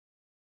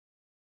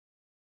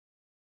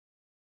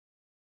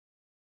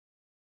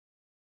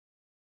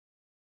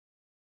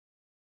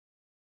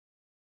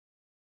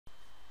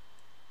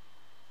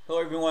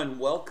Hello everyone,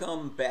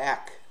 welcome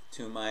back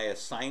to my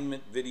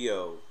assignment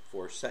video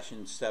for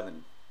session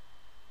 7.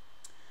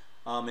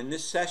 In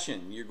this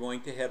session you're going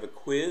to have a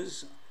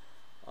quiz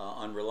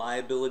on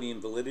reliability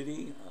and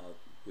validity,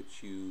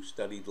 which you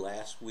studied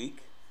last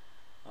week.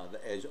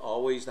 As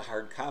always, the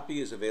hard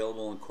copy is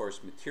available in course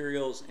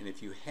materials,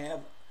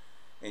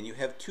 and you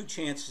have 2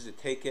 chances to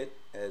take it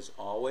as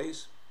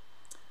always.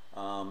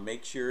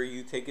 Make sure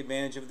you take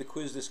advantage of the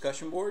quiz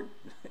discussion board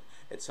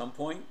at some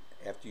point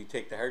after you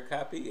take the hard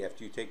copy,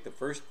 after you take the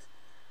first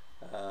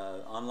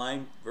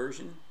online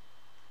version,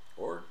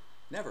 or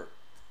never.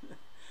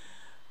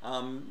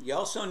 You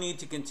also need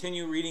to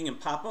continue reading in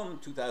Popham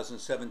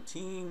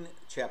 2017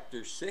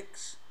 chapter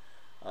 6.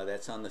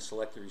 That's on the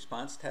selected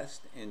response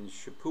test, and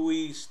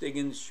Chapuis,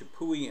 Stiggins,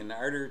 Chapuis, and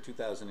Arter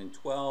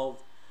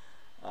 2012.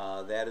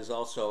 That is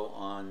also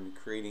on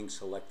creating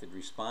selected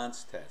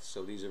response tests.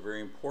 So these are very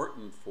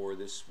important for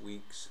this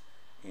week's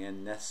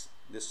and this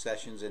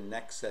session's and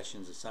next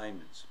session's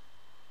assignments.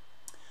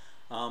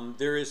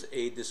 There is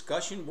a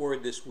discussion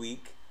board this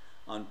week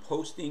on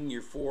posting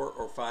your 4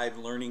 or 5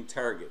 learning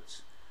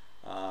targets.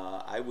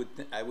 I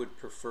would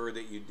prefer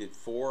that you did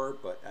 4,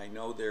 but I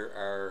know there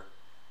are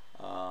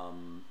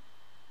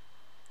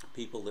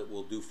people that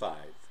will do 5.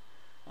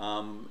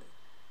 And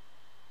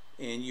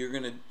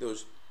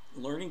those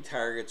learning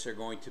targets are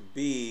going to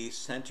be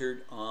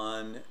centered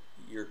on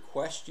your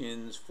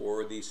questions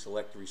for the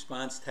selected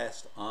response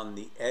test on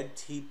the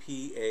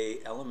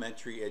EdTPA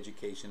Elementary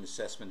Education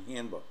Assessment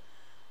Handbook.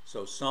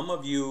 So some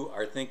of you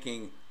are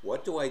thinking,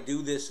 what do I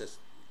do this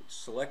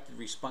selected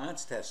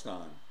response test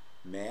on?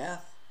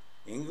 Math?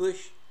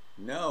 English?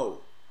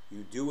 No,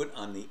 you do it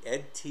on the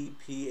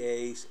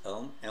EdTPA's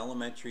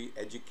Elementary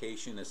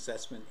Education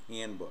Assessment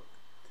Handbook.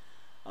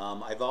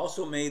 I've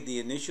also made the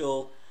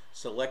initial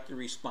selected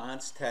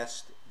response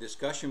test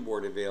discussion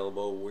board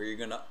available, where you're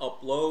going to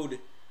upload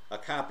a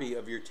copy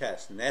of your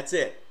test, and that's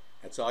it.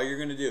 That's all you're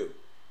going to do.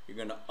 You're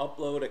going to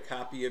upload a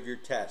copy of your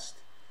test.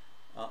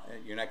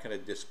 You're not going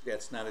to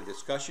that's not a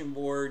discussion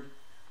board.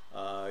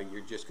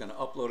 You're just going to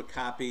upload a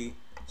copy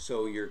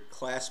so your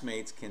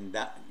classmates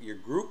your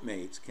group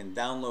mates can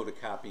download a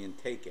copy and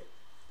take it.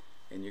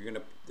 And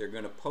they're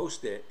going to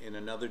post it in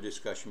another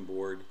discussion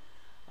board,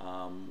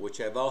 which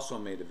I've also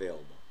made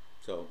available.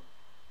 So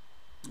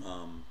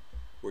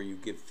where you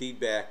give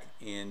feedback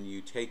and you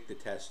take the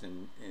test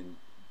and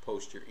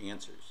post your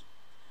answers.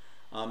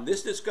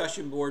 This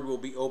discussion board will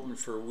be open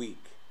for a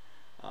week.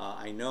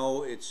 I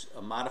know it's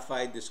a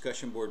modified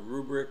discussion board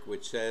rubric,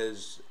 which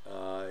says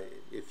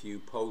if you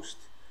post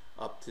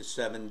up to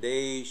 7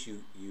 days,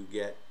 you will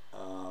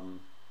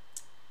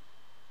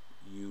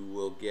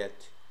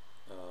get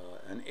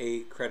an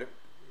A credit.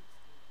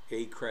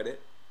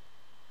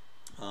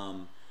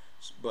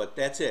 But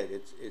that's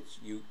it.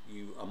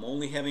 I'm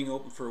only having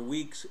open for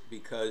weeks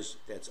because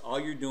that's all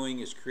you're doing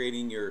is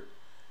creating your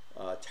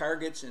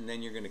targets, and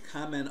then you're going to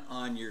comment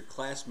on your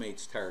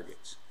classmates'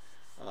 targets.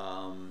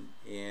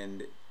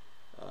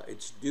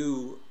 It's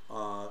due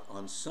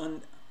on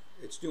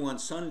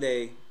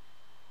Sunday,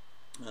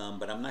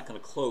 but I'm not going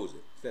to close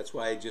it. That's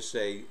why I just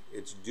say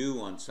it's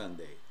due on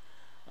Sunday.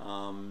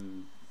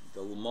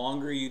 The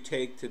longer you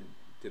take to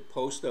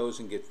post those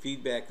and get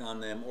feedback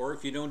on them, or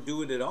if you don't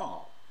do it at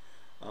all,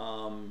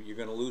 you're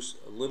going to lose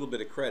a little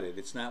bit of credit.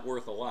 It's not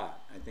worth a lot.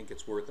 I think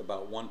it's worth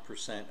about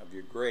 1% of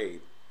your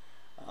grade.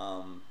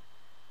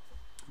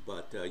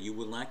 But you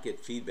will not get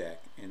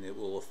feedback, and it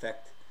will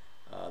affect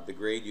the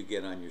grade you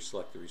get on your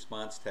selected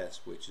response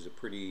test, which is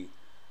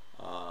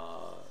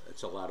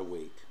it's a lot of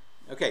weight.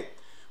 Okay,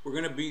 we're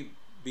going to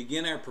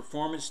begin our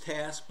performance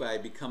task by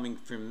becoming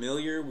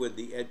familiar with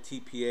the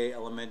EdTPA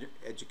Elementary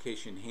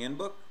Education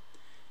Handbook,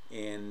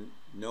 and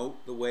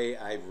note the way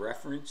I've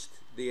referenced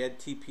the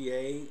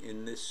EdTPA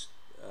in this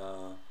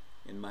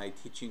in my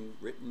teaching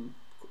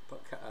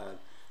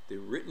the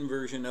written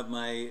version of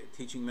my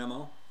teaching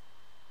memo,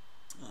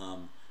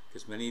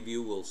 because many of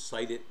you will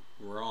cite it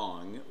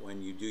wrong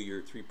when you do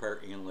your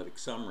 3-part analytic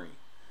summary.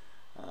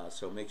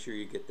 So make sure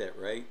you get that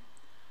right.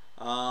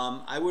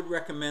 I would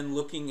recommend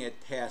looking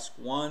at task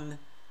 1,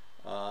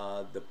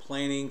 the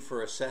planning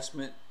for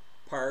assessment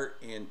part,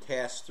 and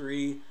task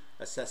 3,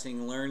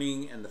 assessing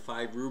learning, and the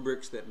 5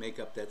 rubrics that make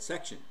up that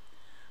section.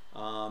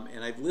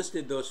 And I've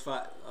listed those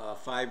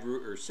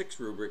 6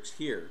 rubrics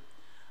here.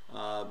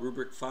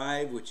 Rubric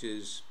 5, which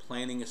is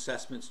planning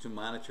assessments to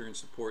monitor and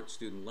support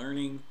student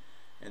learning,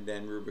 and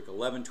then rubric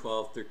 11,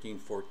 12, 13,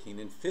 14,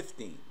 and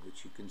 15,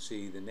 which you can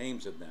see the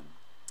names of them.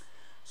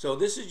 So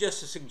this is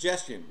just a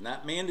suggestion,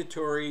 not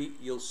mandatory.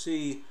 You'll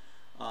see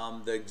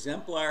the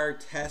exemplar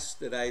tests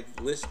that I've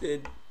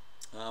listed,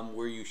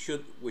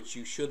 which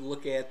you should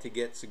look at to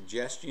get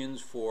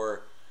suggestions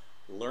for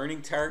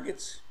learning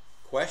targets,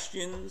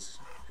 questions,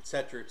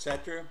 etc.,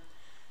 etc.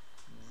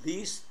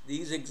 These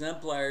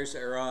exemplars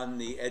are on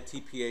the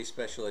EdTPA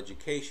Special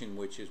Education,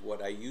 which is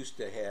what I used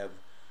to have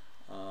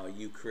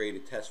you create a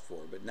test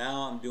for, but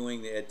now I'm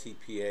doing the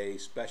EdTPA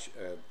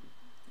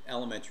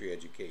Elementary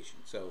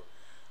Education. So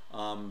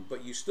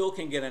But you still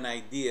can get an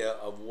idea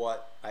of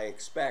what I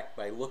expect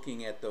by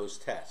looking at those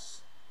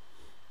tests.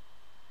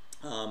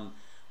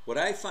 What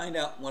I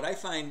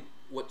find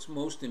what's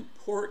most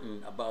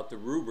important about the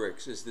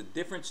rubrics is the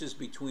differences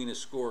between a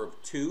score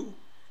of 2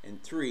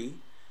 and 3,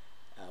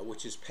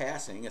 which is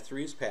passing, a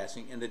 3 is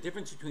passing, and the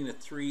difference between a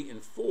 3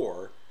 and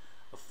 4.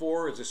 A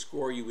 4 is a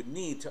score you would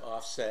need to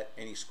offset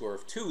any score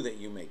of 2 that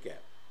you may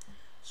get.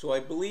 So I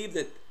believe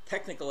that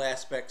technical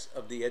aspects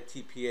of the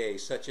EdTPA,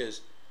 such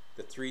as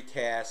the 3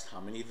 tasks,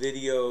 how many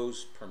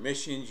videos,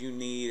 permissions you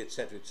need,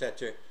 etc.,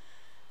 etc.,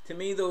 to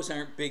me those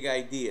aren't big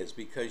ideas,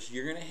 because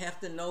you're going to have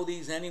to know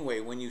these anyway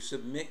when you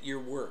submit your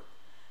work.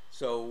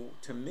 So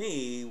to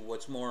me,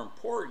 what's more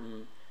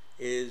important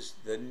is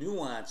the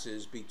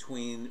nuances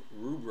between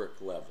rubric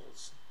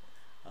levels.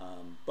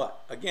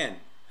 But again,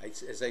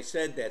 as I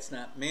said, that's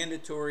not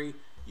mandatory.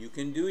 You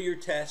can do your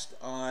test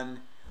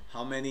on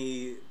how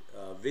many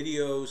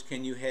videos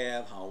can you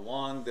have, how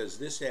long does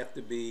this have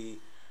to be,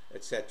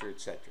 etc.,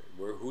 etc.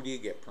 Who do you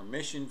get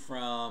permission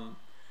from?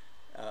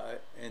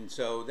 And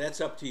so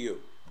that's up to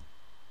you.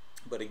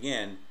 But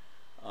again,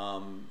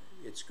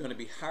 it's going to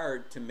be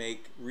hard to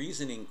make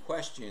reasoning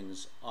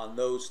questions on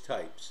those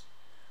types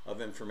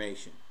of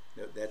information.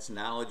 That's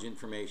knowledge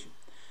information.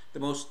 The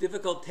most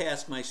difficult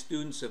task my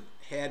students have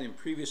had in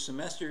previous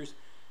semesters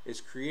is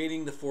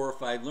creating the 4 or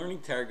 5 learning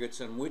targets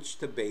on which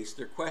to base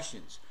their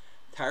questions.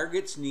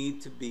 Targets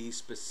need to be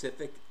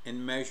specific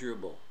and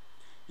measurable.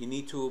 You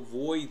need to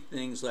avoid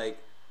things like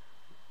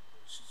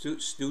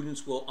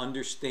students will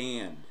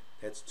understand.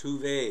 That's too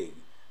vague.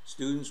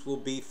 Students will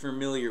be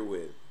familiar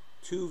with.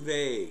 Too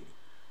vague.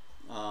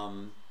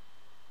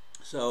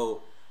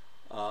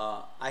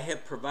 I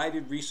have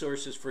provided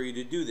resources for you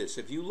to do this.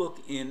 If you look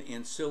in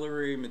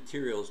ancillary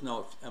materials,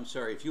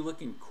 if you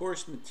look in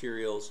course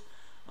materials,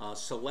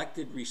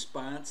 selected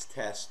response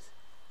test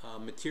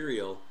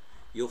material,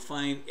 you'll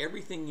find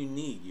everything you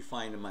need. You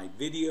find my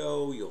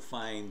video, you'll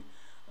find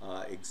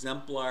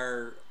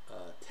exemplar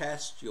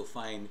tests, you'll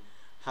find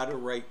how to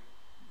write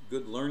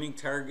good learning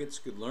targets,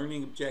 good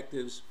learning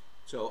objectives.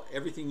 So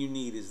everything you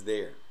need is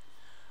there.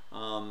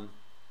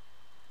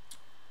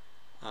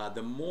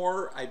 The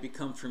more I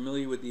become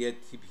familiar with the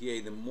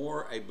EdTPA, the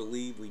more I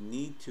believe we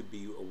need to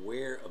be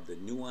aware of the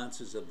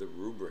nuances of the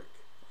rubric.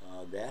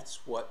 That's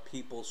what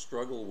people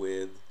struggle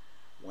with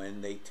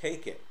when they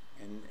take it,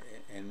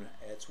 and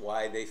that's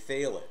why they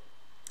fail it.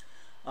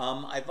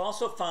 I've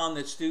also found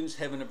that students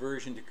have an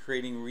aversion to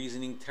creating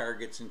reasoning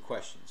targets and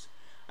questions.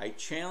 I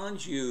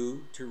challenge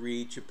you to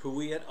read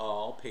Chappuis et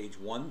al., page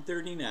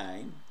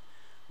 139,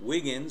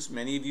 Wiggins,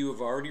 many of you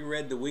have already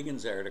read the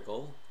Wiggins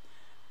article,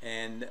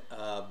 and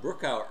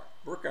Brookart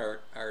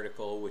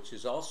article, which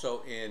is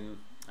also in,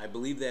 I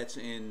believe that's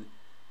in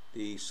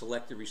the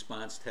selected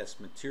response test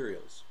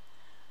materials.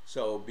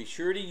 So be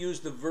sure to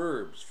use the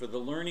verbs for the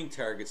learning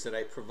targets that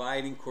I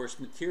provide in course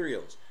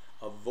materials.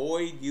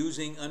 Avoid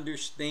using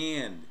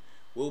understand,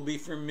 will be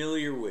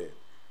familiar with.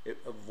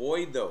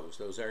 Avoid those.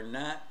 Those are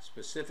not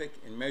specific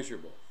and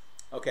measurable.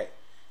 Okay,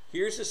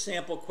 here's a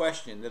sample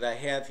question that I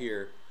have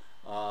here.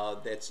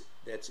 That's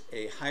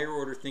a higher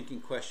order thinking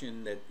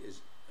question, that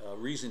is a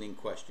reasoning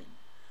question.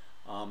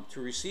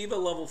 To receive a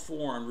level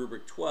 4 on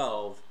rubric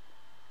 12,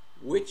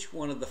 which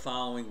one of the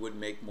following would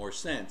make more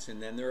sense?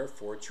 And then there are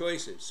 4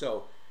 choices.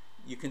 So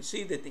you can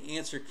see that the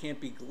answer can't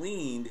be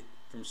gleaned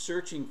from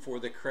searching for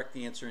the correct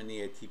answer in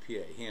the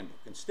EdTPA handbook.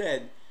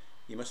 Instead,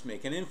 you must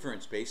make an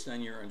inference based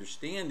on your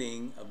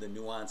understanding of the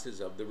nuances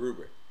of the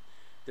rubric.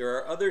 There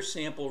are other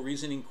sample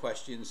reasoning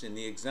questions in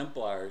the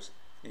exemplars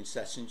in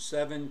Session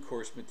 7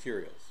 course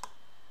materials.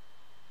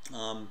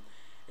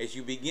 As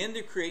you begin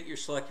to create your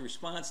selected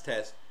response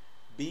test,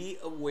 be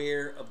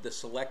aware of the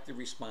selected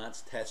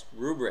response test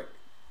rubric.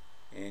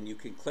 And you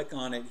can click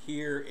on it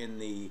here in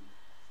the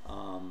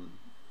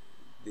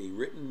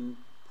written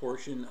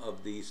portion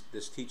of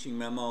this teaching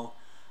memo,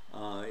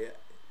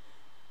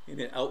 and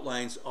it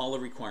outlines all the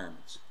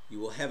requirements. You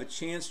will have a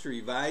chance to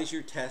revise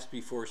your test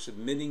before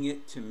submitting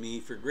it to me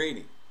for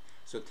grading.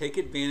 So take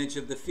advantage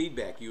of the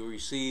feedback you will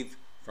receive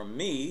from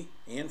me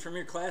and from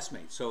your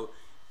classmates. So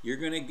you're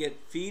going to get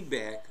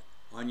feedback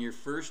on your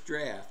first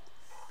draft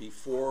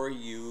before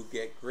you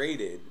get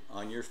graded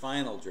on your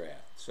final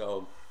draft.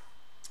 So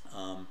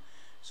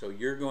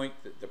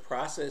the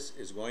process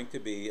is going to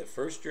be a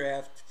first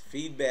draft,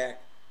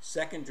 feedback,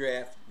 second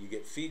draft, you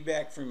get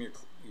feedback from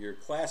your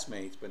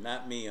classmates, but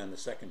not me on the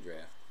second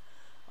draft.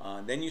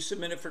 Then you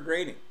submit it for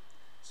grading.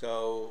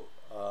 So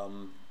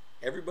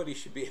everybody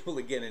should be able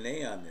to get an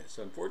A on this.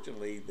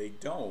 Unfortunately, they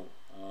don't.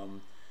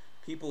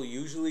 People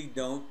usually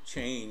don't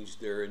change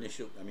their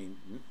initial,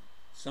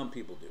 some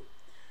people do.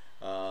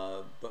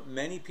 But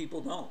many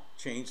people don't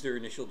change their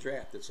initial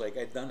draft. It's like,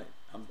 I've done it.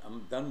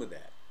 I'm done with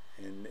that.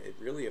 And it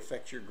really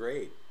affects your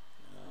grade.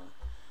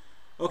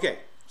 Okay,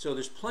 so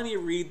there's plenty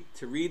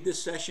to read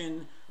this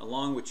session,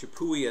 along with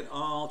Chappuis et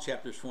al.,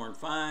 chapters 4 and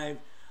 5.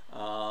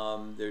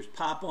 There's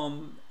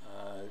Popham,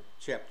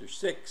 chapter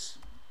 6.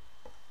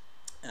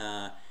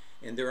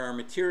 And there are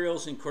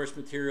materials in course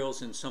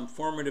materials and some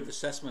formative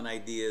assessment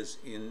ideas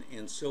in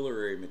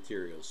ancillary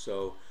materials.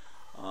 So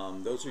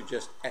those are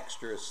just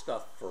extra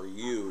stuff for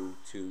you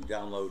to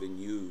download and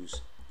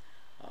use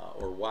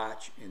or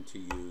watch and to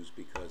use,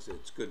 because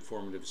it's good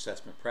formative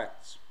assessment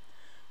practice.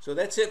 So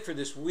that's it for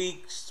this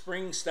week.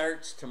 Spring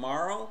starts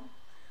tomorrow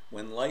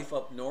when life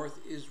up north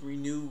is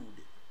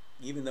renewed,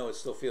 even though it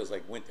still feels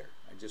like winter.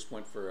 I just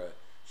went for a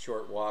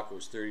short walk. It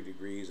was 30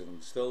 degrees and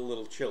I'm still a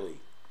little chilly.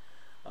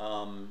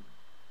 And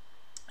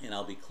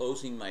I'll be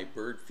closing my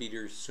bird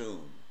feeders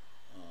soon.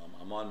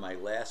 I'm on my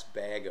last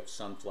bag of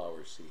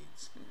sunflower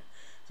seeds.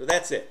 So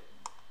that's it.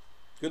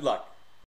 Good luck.